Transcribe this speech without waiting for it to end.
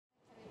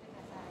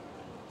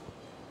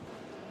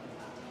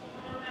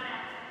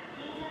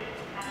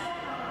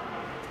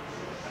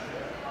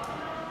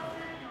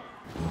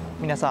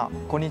皆さん、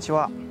こんにち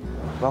は.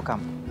 Welcome.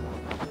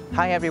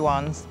 Hi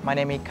everyone, my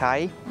name is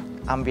Kai.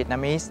 I'm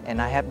Vietnamese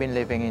and I have been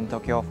living in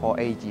Tokyo for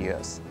 8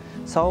 years.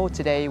 So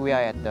today we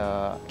are at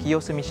the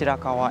Kiyosumi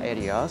Shirakawa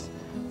areas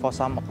for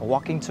some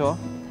walking tour,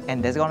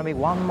 and there's gonna be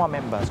one more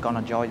member who's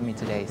gonna join me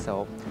today.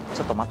 So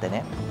ちょっと待って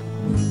ね.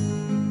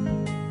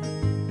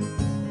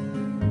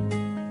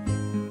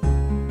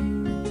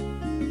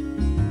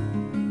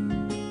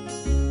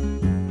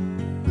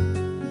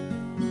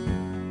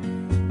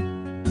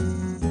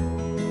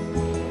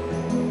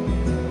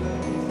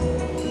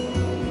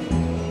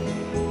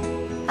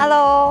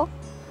 Hello,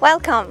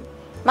 welcome.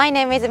 My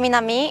name is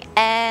Minami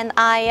and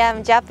I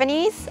am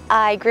Japanese.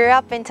 I grew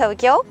up in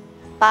Tokyo,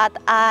 but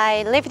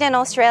I lived in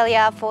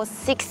Australia for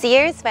 6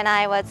 years when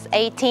I was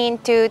 18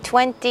 to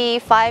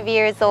 25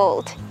 years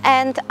old.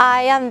 And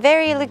I am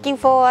very looking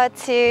forward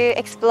to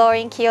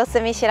exploring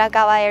Kiyosumi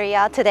Shirakawa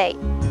area today.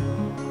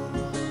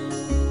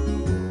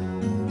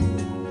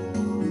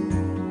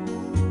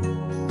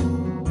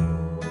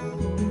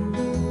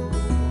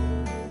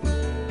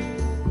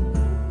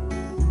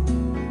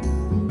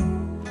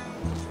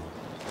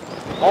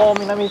 Oh,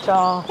 Minami ちゃ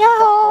ん。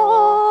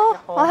Yahoo!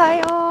 おは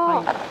よ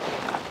う。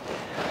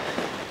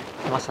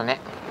来ましたね。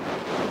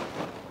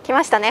来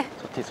ましたね。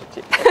そっちそっ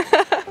ち。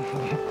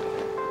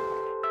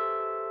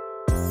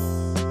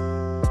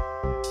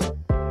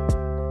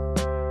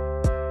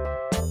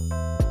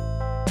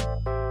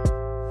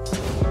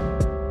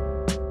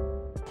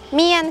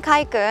Me and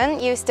Kai-kun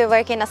used to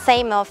work in the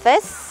same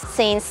office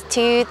since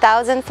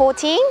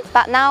 2014,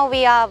 but now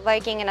we are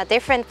working in a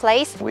different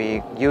place.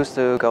 We used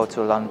to go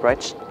to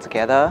lunch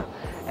together,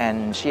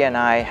 and she and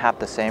I have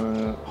the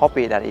same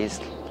hobby, that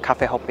is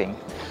cafe hopping.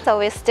 So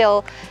we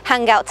still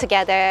hang out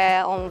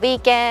together on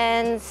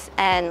weekends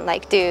and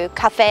like do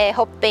cafe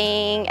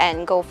hopping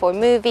and go for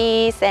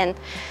movies and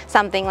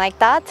something like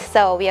that.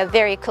 So we are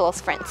very close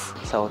friends.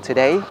 So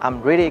today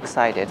I'm really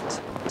excited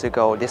to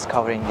go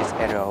discovering this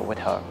area with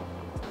her.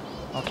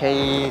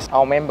 Okay,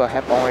 our member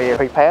have already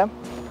prepared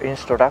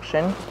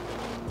introduction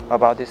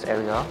about this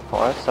area for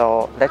us,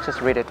 so let's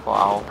just read it for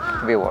our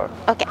viewer.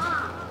 Okay.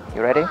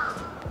 You ready?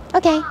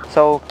 Okay.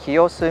 So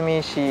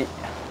Kiyosumi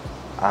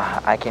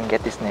I can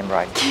get this name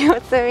right.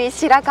 Kiyosumi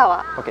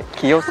Shirakawa. Okay,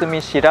 Kiyosumi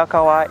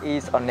Shirakawa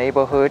is a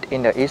neighborhood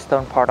in the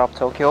eastern part of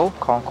Tokyo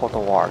called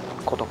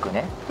Kotoku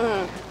ne?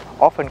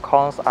 Often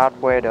calls out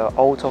where the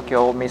old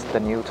Tokyo meets the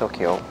new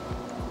Tokyo.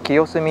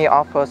 Kiyosumi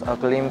offers a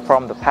glimpse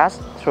from the past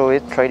through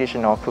its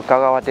traditional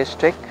Fukagawa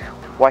district,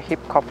 while hip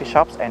coffee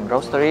shops and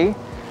roastery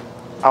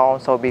are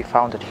also be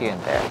found here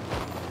and there.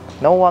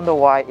 No wonder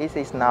why it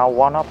is now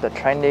one of the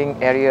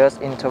trending areas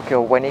in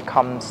Tokyo when it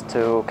comes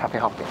to cafe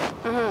hopping.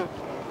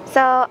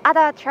 So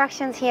other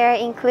attractions here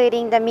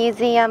including the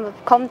Museum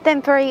of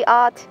Contemporary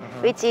Art,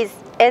 which is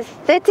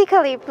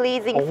aesthetically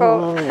pleasing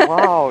Oh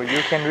wow, you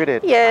can read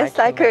it. Yes,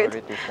 I can could.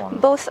 read this one.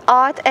 Both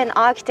art and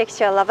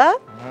architecture lover.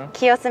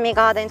 Kiyosumi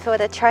Garden for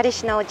the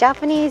traditional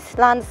Japanese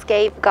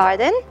landscape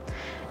garden,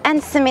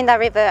 and Sumida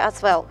River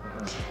as well.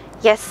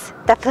 Yes,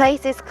 the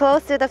place is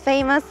close to the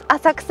famous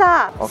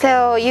Asakusa,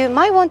 so you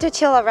might want to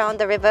chill around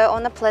the river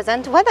on a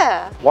pleasant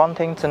weather. One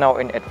thing to know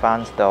in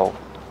advance though,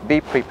 be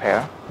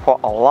prepared for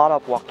a lot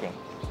of walking.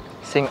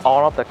 Seeing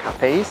all of the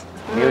cafes,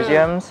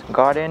 museums,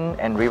 garden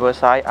and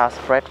riverside are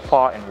spread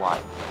far and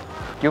wide.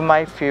 You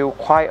might feel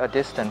quite a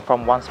distance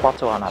from one spot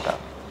to another.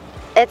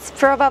 It's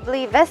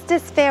probably best to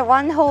spare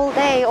one whole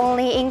day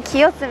only in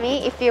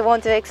Kiyosumi if you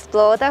want to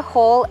explore the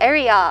whole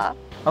area.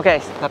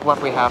 Okay, that's what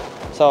we have.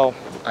 So,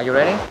 are you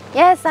ready?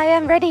 Yes, I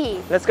am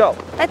ready. Let's go.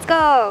 Let's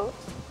go.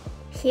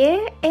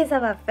 Here is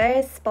our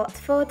first spot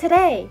for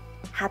today,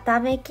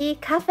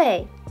 HATAMEKI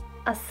Cafe.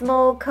 A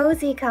small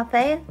cozy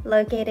cafe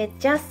located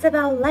just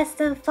about less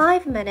than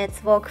 5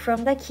 minutes walk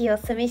from the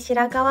Kiyosumi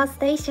Shirakawa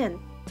station.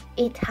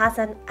 It has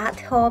an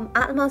at-home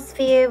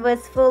atmosphere with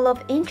full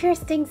of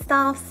interesting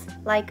stuffs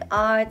like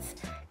arts,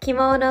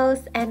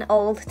 kimonos and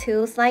old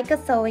tools like a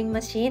sewing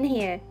machine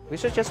here. We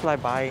should just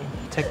like buy,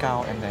 take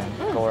out and then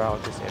go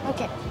around this area.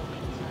 Okay.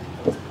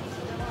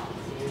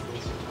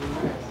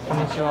 こん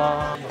にち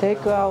は。テイ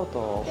クアウト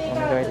お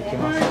願いでき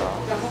ますか?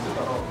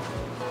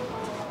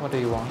 What do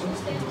you want?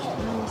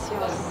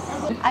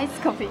 Ice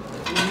coffee.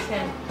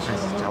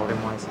 じゃあ俺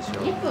もアイスし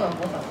よう。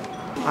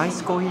アイ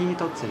スコーヒー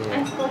一つで。ア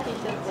イスコーヒー一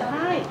つ。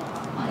はい。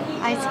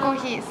アイスコー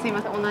ヒーすい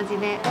ません、同じ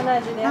で。同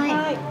じで。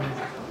はい。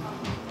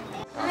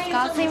すい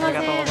ません。あり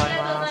がとうござ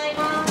い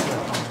ま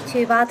す。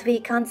Too bad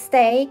we can't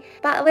stay,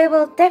 but we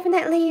will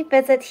definitely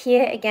visit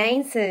here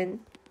again soon.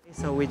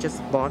 So we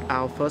just bought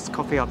our first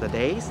coffee of the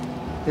days.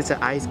 This is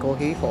an iced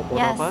coffee for both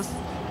of us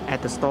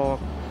at the store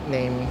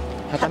named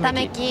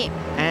HATAMEKI.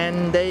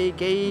 And they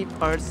gave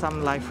us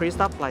some like free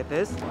stuff like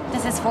this.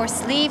 This is for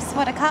sleeves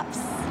for the cups.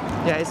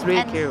 Yeah, it's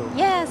really cute.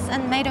 Yes,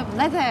 and made of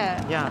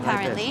leather. Yeah,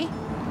 apparently.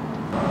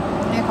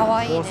 Like か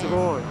わいいね。お、す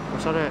ごい、お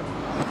しゃれ。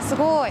す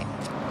ごい。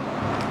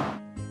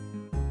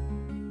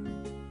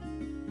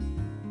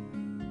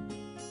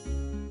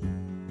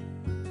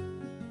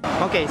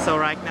Okay, so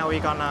right now we're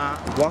gonna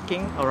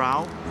walking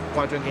around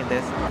while drinking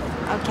this.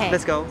 Okay.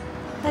 Let's go.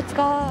 Let's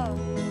go.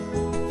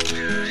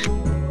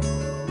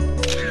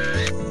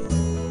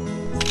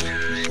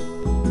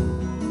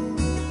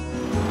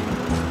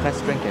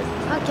 Let's drink it.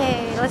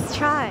 Okay, let's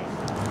try.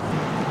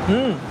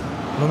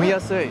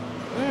 Nomiyasui.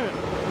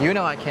 You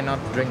know I cannot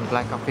drink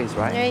black coffees,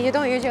 right? Yeah, you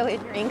don't usually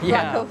drink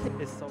black coffee.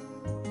 It's so...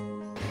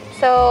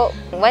 So,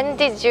 when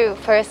did you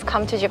first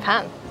come to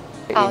Japan?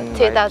 In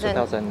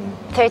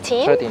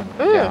 2013? 13,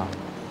 yeah.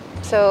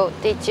 So,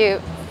 did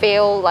you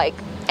feel like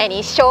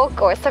any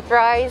shock or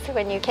surprise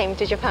when you came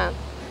to Japan?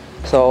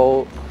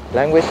 So,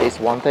 language is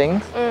one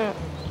thing.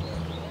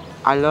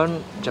 I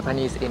learned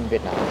Japanese in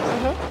Vietnam.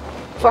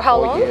 For how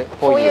long?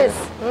 4 years.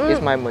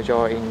 It's my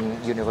major in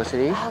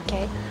university.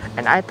 Okay.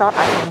 And I thought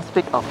I can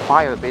speak a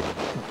quite a bit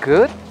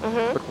good,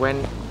 but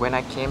when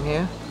I came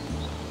here,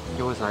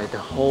 it was like the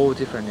whole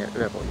different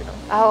level, you know.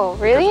 Oh,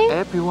 really?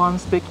 Because everyone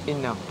speak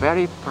in a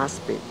very fast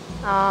speed.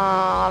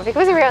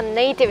 Because we are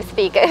native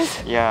speakers.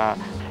 Yeah.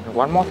 And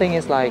one more thing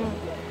is like,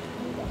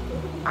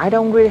 I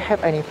don't really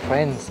have any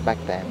friends back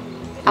then.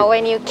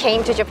 When you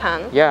came to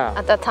Japan? Yeah.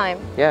 At that time?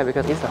 Yeah,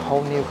 because it's a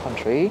whole new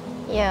country.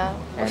 Yeah,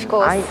 and of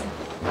course.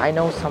 I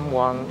know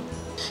someone,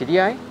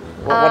 Shiriai?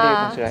 What do you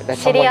consider?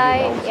 That's someone you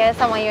know. Yeah,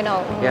 someone you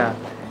know. Yeah.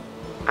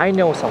 I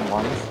know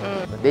someone,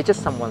 but they're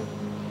just someone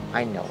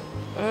I know.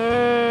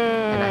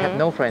 And I have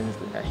no friends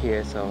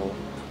here, so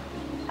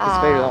it's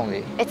very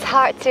lonely. It's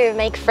hard to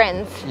make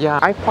friends. Yeah,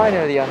 I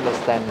finally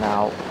understand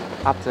now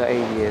after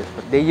 8 years.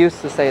 But they used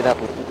to say that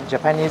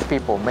Japanese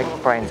people make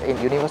friends in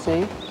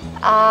university.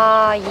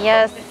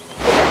 Yes.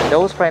 And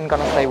those friends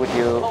gonna stay with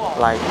you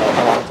like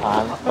a long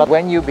time. But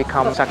when you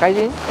become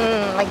shakaijin,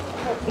 like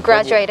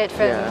graduated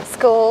from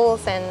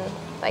schools and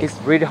like... It's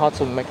really hard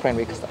to make friends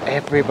because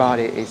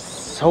everybody is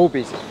so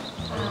busy.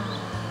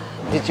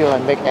 Did you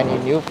make any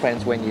new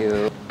friends when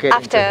you get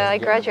after I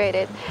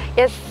graduated?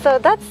 Yes, so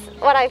that's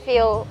what I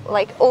feel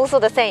like also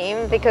the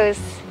same, because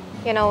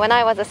you know, when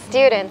I was a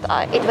student,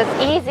 it was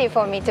easy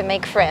for me to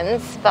make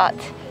friends, but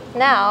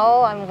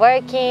now I'm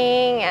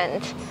working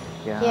and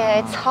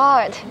it's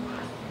hard.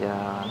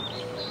 Yeah.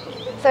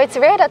 So it's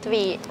rare that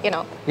we, you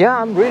know. Yeah,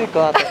 I'm really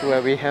glad that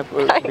we have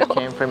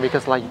became friends,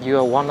 because like you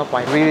are one of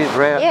my really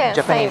rare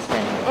Japanese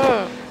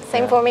friends.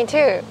 Same for me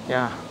too.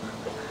 Yeah.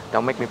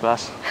 Don't make me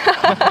blush.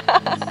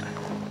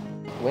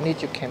 When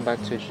did you came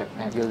back to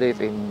Japan? You live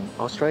in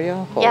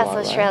Australia for Yes, a while,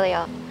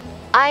 Australia.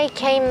 Right? I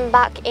came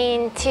back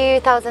in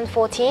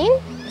 2014,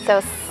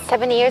 so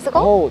 7 years ago.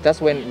 Oh, that's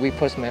when we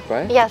first met,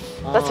 right? Yes,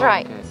 that's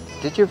right. Okay.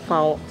 Did you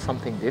feel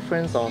something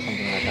different or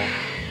something like that?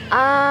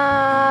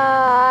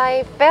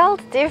 I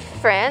felt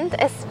different,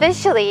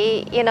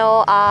 especially, you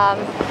know,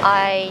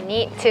 I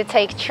need to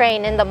take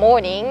train in the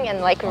morning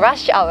and like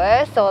rush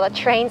hour, so the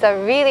trains are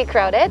really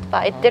crowded,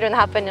 but it didn't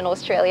happen in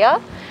Australia.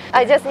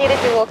 I just needed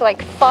to walk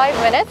like 5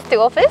 minutes to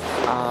office,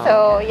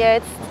 so yeah,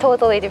 it's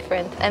totally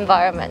different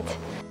environment.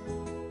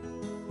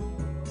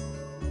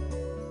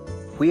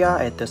 We are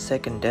at the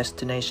second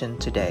destination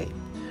today,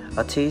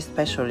 a tea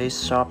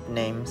specialist shop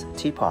named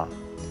TEAPOND.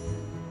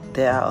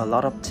 There are a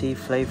lot of tea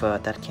flavor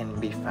that can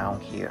be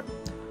found here.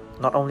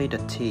 Not only the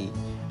tea,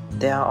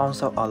 there are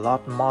also a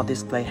lot more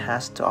display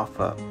has to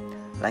offer,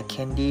 like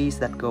candies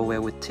that go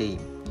well with tea,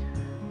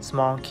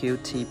 small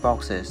cute tea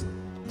boxes,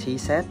 tea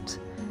sets,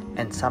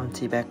 and some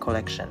tea bag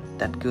collection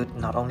that good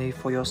not only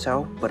for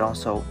yourself but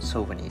also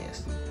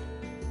souvenirs.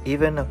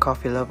 Even a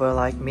coffee lover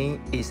like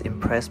me is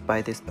impressed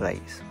by this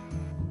place.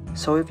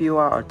 So if you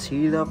are a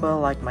tea lover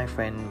like my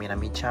friend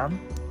Minami-chan,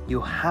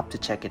 you have to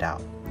check it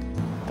out.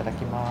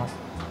 Itadakimasu.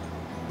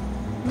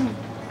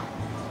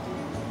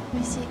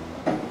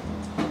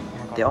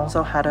 They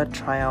also had us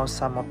try out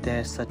some of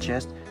their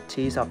suggested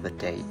teas of the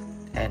day,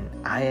 and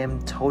I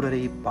am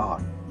totally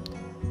bought.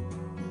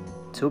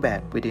 Too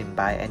bad we didn't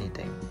buy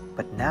anything,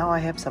 but now I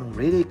have some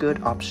really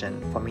good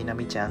option for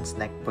Minami-chan's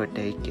next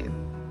birthday gift.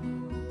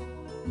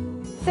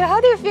 So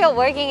how do you feel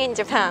working in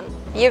Japan?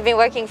 You've been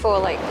working for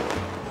like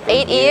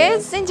 8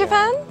 years in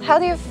Japan? How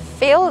do you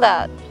feel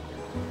that?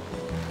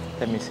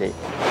 Let me see.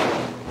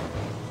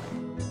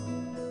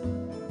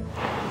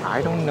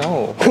 I don't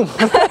know.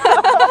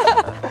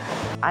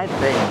 I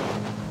think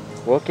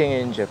working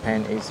in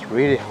Japan is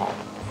really hard.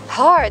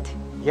 Hard?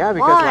 Yeah,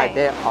 because Why? like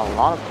there are a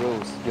lot of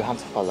rules you have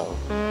to follow.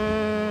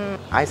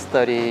 I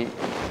study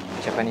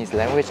Japanese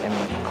language and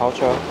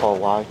culture for a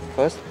while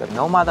first, but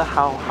no matter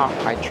how hard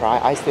I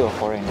try, I still a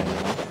foreigner, you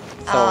know?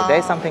 So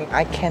there's something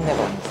I can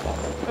never understand.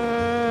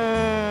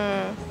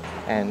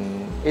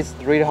 And it's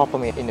really hard for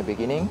me in the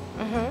beginning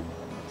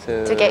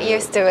to get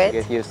used to it.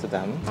 To get used to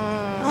them.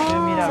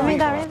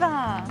 Sumida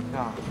River.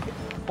 Yeah.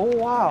 Oh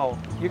wow!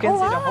 You can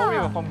see the whole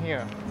river from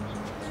here.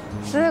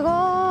 すご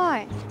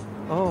い.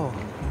 Oh,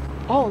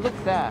 oh look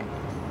at that.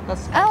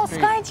 That's Oh,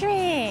 sky tree. sky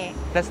tree.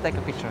 Let's take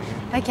a picture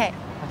here. Okay.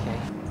 Okay.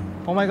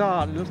 Oh my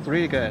god, looks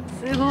really good.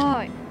 す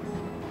ごい.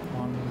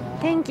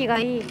天気が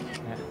いい.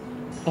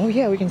 Oh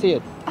yeah, we can see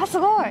it. あ、す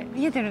ごい.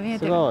 見えてる見え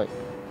てる. すごい.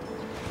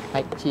 は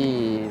い、チ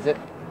ーズ。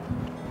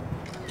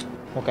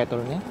もう一回撮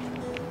るね。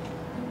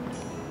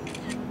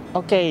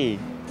OK。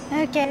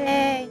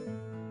Okay.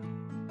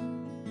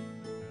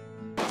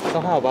 So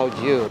how about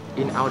you?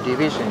 In our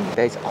division,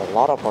 there's a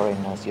lot of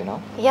foreigners, you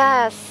know?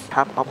 Yes.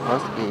 Half of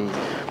us is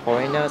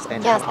foreigners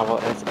and Yes. half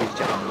of us is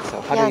Japanese. So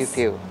how do you Yes.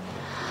 feel?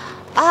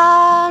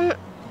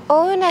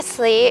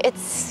 Honestly,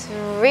 it's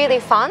really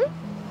fun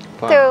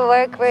to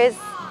work with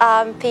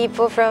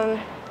people from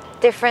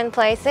different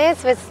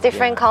places with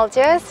different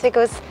cultures,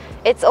 because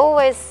it's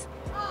always,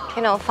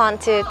 you know, fun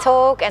to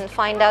talk and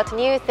find out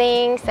new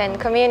things and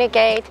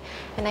communicate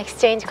and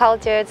exchange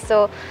cultures.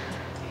 So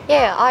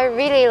yeah, I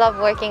really love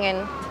working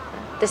in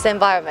this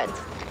environment.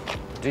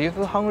 Do you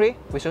feel hungry?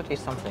 We should eat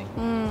something.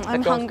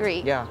 I'm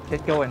hungry. Yeah,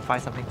 let's go and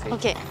find something to eat.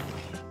 Okay.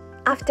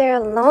 After a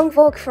long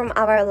walk from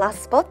our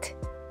last spot,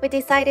 we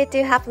decided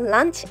to have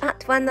lunch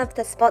at one of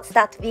the spots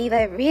that we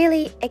were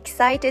really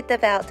excited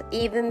about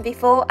even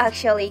before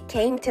actually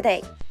came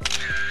today,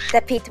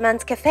 the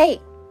PITMANS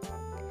Cafe.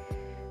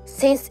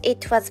 Since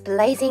it was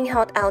blazing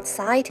hot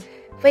outside,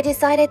 we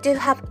decided to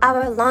have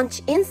our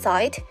lunch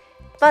inside,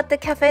 but the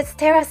cafe's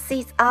terrace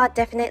seats are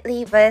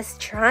definitely worth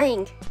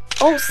trying.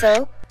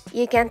 Also,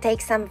 you can take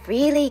some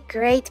really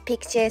great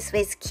pictures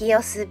with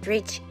Kiyosu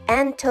Bridge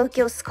and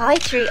Tokyo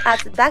Skytree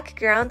as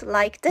background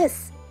like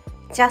this.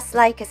 Just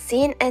like a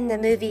scene in the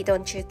movie,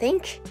 don't you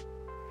think?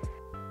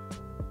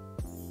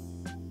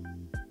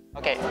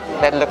 Okay,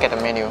 let's look at the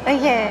menu.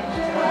 Okay.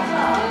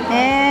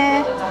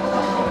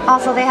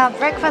 Also, they have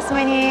breakfast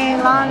menu,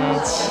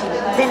 lunch,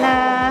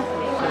 dinner.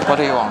 What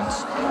do you want?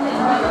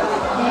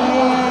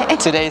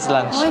 Today's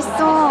lunch. 美味し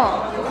そう。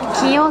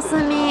清澄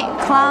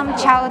クラム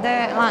チャウ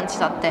ダーランチ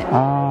だって。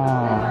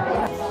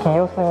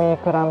清澄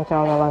クラムチ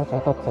ャウダーランチ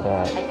一つで。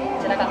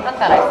こちらがパンか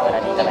らライスから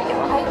いただけ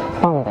ます。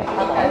パンで。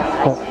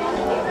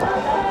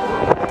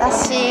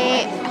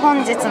私、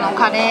本日の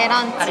カレー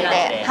ランチ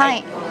で。は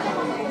い。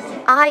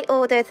I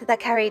ordered the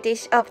curry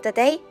dish of the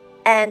day,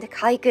 and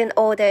Kai-kun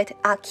ordered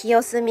a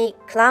Kiyosumi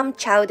clam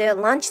chowder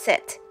lunch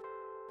set.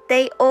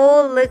 They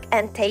all look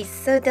and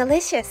taste so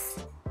delicious.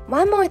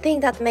 One more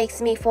thing that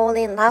makes me fall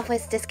in love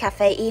with this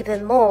cafe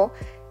even more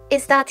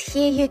is that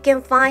here you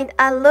can find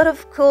a lot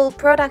of cool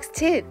products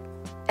too.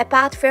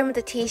 Apart from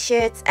the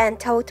t-shirts and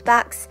tote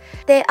bags,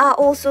 there are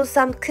also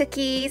some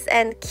cookies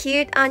and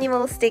cute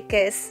animal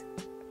stickers.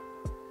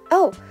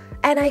 Oh,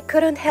 and I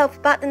couldn't help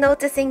but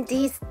noticing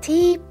these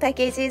tea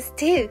packages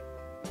too.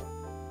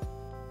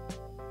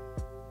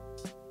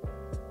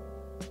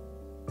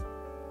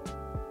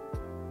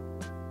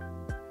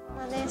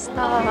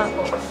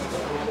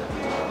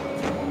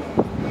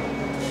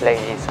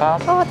 Ladies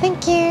first. Oh,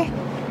 thank you.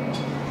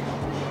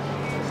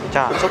 じ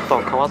ゃあちょっと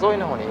川沿い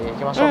の方に行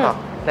きましょうか。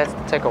Let's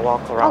take a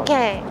walk around.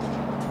 Okay.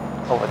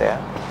 Over there.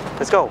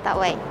 Let's go. That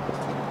way.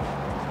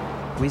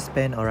 We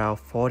spent around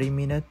 40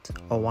 minutes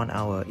or 1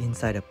 hour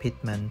inside the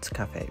PITMANS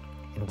Cafe,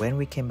 and when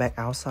we came back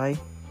outside,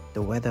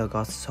 the weather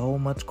got so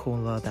much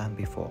cooler than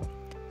before.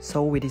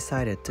 So we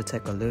decided to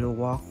take a little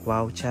walk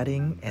while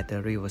chatting at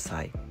the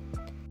Riverside.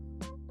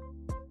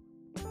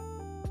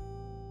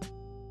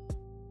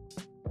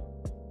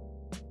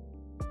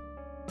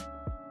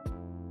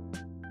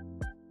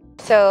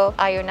 So,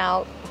 are you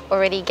now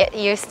already get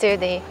used to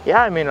the...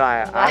 Yeah, I mean,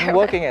 I'm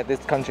working at this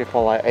country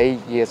for like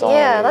 8 years already.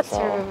 Yeah, that's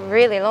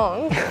really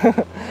long.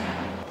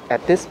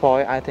 At this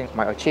point, I think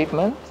my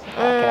achievement,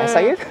 can I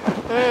say it?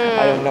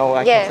 I don't know,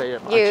 I can say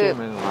it. You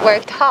achievement,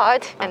 worked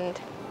hard and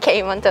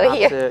came until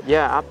here.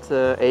 Yeah,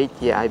 after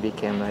 8 years, I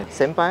became a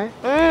senpai.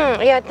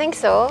 Yeah, I think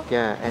so.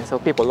 Yeah, and so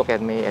people look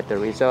at me at the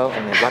result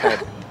and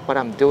what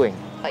I'm doing.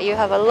 You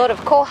have a lot of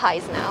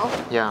kohais now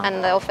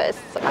in the office.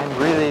 I'm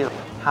really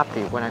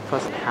happy when I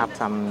first have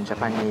some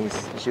Japanese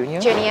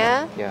junior.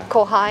 Yeah.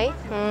 Kohai.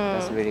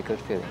 That's a really good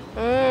feeling.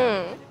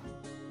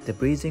 The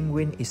breezing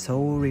wind is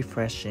so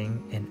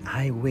refreshing, and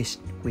I wish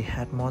we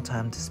had more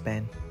time to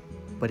spend,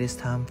 but it's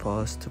time for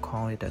us to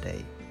call it a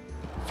day.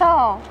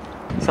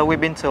 So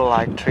we've been to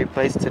like 3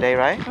 places today,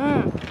 right?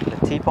 The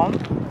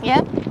TEAPOND.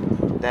 Yep.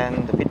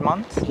 Then the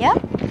PITMANS. Yep.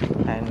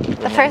 And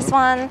The first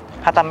one.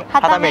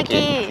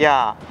 HATAMEKI.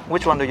 Yeah.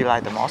 Which one do you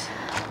like the most?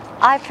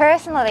 I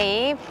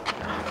personally,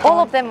 all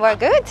of them were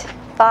good,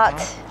 but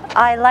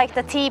I like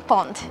the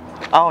TEAPOND.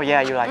 Oh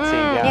yeah, you like tea.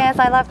 Yeah. Yes,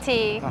 I love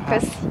tea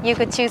because you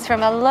could choose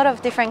from a lot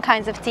of different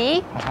kinds of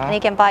tea, and you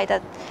can buy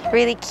that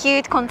really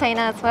cute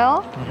container as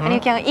well, and you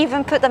can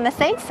even put a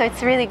message, so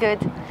it's really good.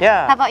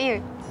 Yeah. How about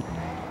you?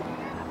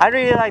 I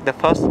really like the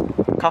first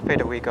cafe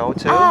that we go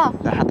to,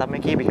 the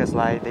HATAMEKI, because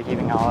like they're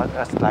giving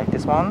us like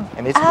this one,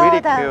 and it's really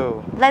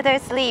cool. Leather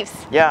sleeves.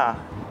 Yeah.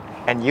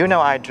 And you know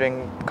I drink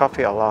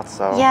coffee a lot,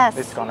 so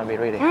it's gonna be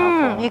really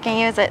helpful. You can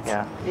use it.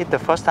 Yeah. It's the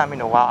first time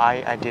in a while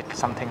I did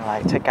something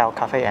like take out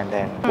cafe and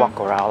then walk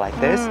around like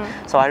this.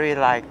 So I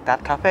really like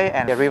that cafe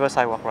and the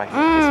Riverside walk right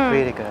here. It's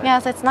really good.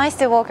 Yes, it's nice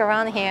to walk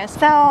around here.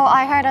 So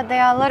I heard that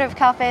there are a lot of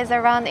cafes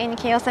around in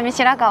Kiyosumi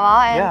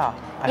Shirakawa. And yeah.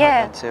 I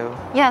heard that too.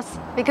 Yes,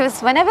 because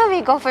whenever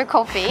we go for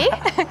coffee,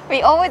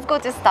 we always go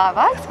to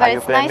Starbucks, but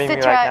it's nice to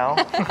try.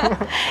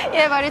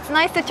 Yeah, but it's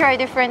nice to try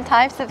different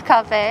types of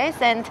cafes,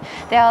 and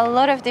there are a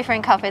lot of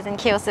different cafes in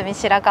Kiyosumi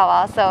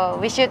Shirakawa, so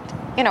we should,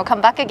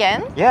 come back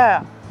again.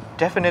 Yeah,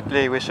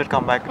 definitely we should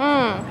come back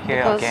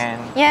here because, again.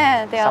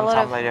 Yeah, there are a lot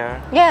sometime of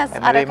later. yes,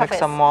 And other maybe make cafes.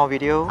 some more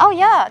video. Oh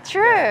yeah,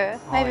 true. Yeah.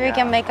 Maybe Oh, we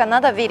can yeah. make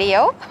another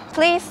video.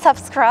 Please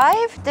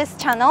subscribe this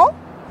channel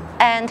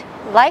and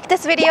like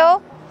this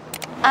video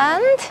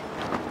and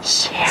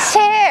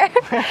share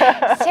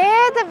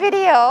the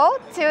video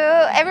to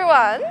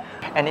everyone.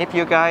 And if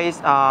you guys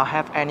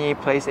have any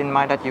place in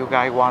mind that you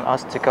guys want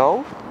us to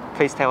go,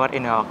 please tell us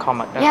in the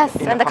comment. Yes,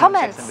 in the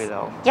comments section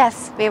below.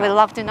 Yes, we would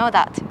love to know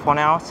that. For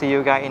now, see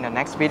you guys in the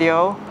next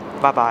video.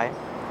 Bye bye.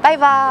 Bye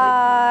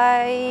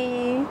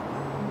bye.